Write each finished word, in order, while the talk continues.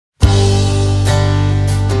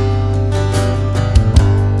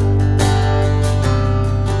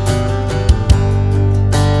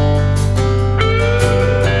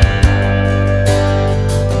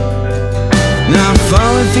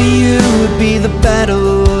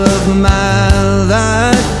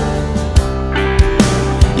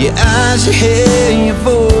eyes, your hair, your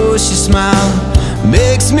voice, your smile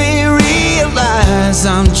makes me realize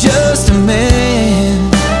I'm just a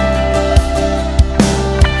man.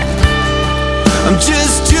 I'm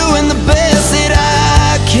just doing the best that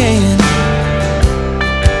I can.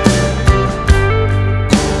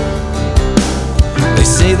 They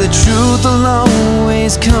say the truth will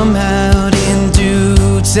always come out in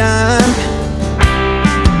due time.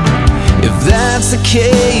 If that's the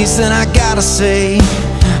case, then I gotta say,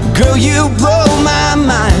 girl, you blow my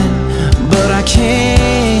mind, but I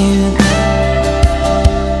can't.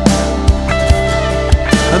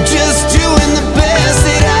 I'm just doing the best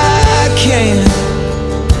that I can.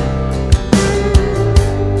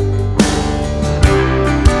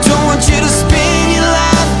 Don't want you to spend your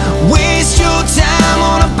life, waste your time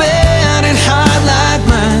on a battered heart like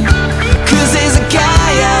mine. 'Cause there's a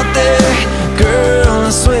guy out there, girl,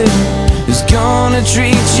 I swear, who's gonna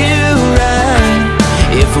treat you right.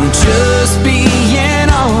 If I'm just being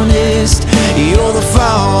honest, you're the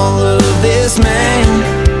fall of this man.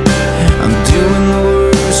 I'm doing the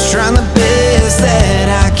worst, trying the best that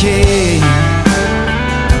I can.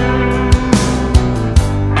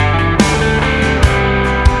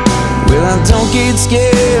 Well, I don't get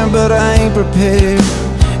scared, but I ain't prepared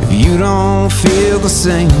if you don't feel the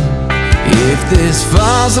same. If this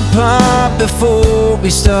falls apart before we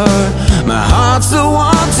start, my heart's the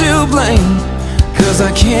one to blame, 'cause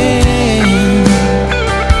I can't.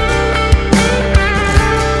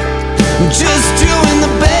 I'm just doing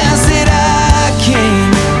the best that I can.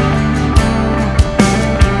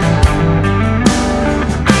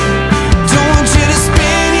 Don't want you to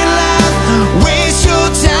spend your life, waste your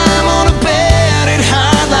time on a battered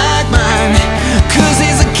heart like mine. 'Cause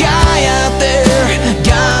there's a guy out there,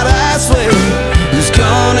 God I swear, who's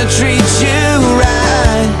gonna treat you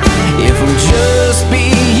right. If I'm just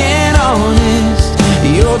being honest,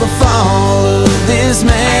 you're the fall of this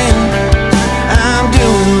man. I'm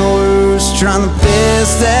doing the worst, trying the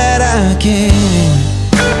best that I can.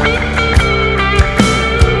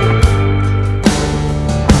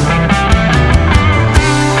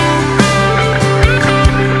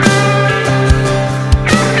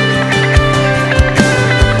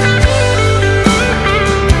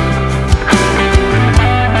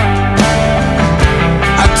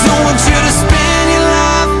 I don't want you to spend your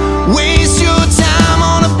life, waste your time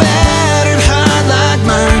on a battered heart like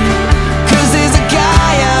mine. 'Cause there's a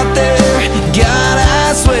guy out there, God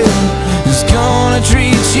I swear, who's gonna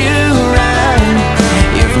treat you right.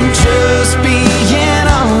 If I'm just being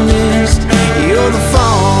honest, you're the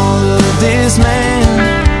fall of this man.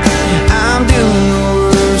 I'm doing the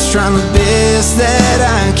worst, trying the best that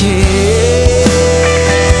I can.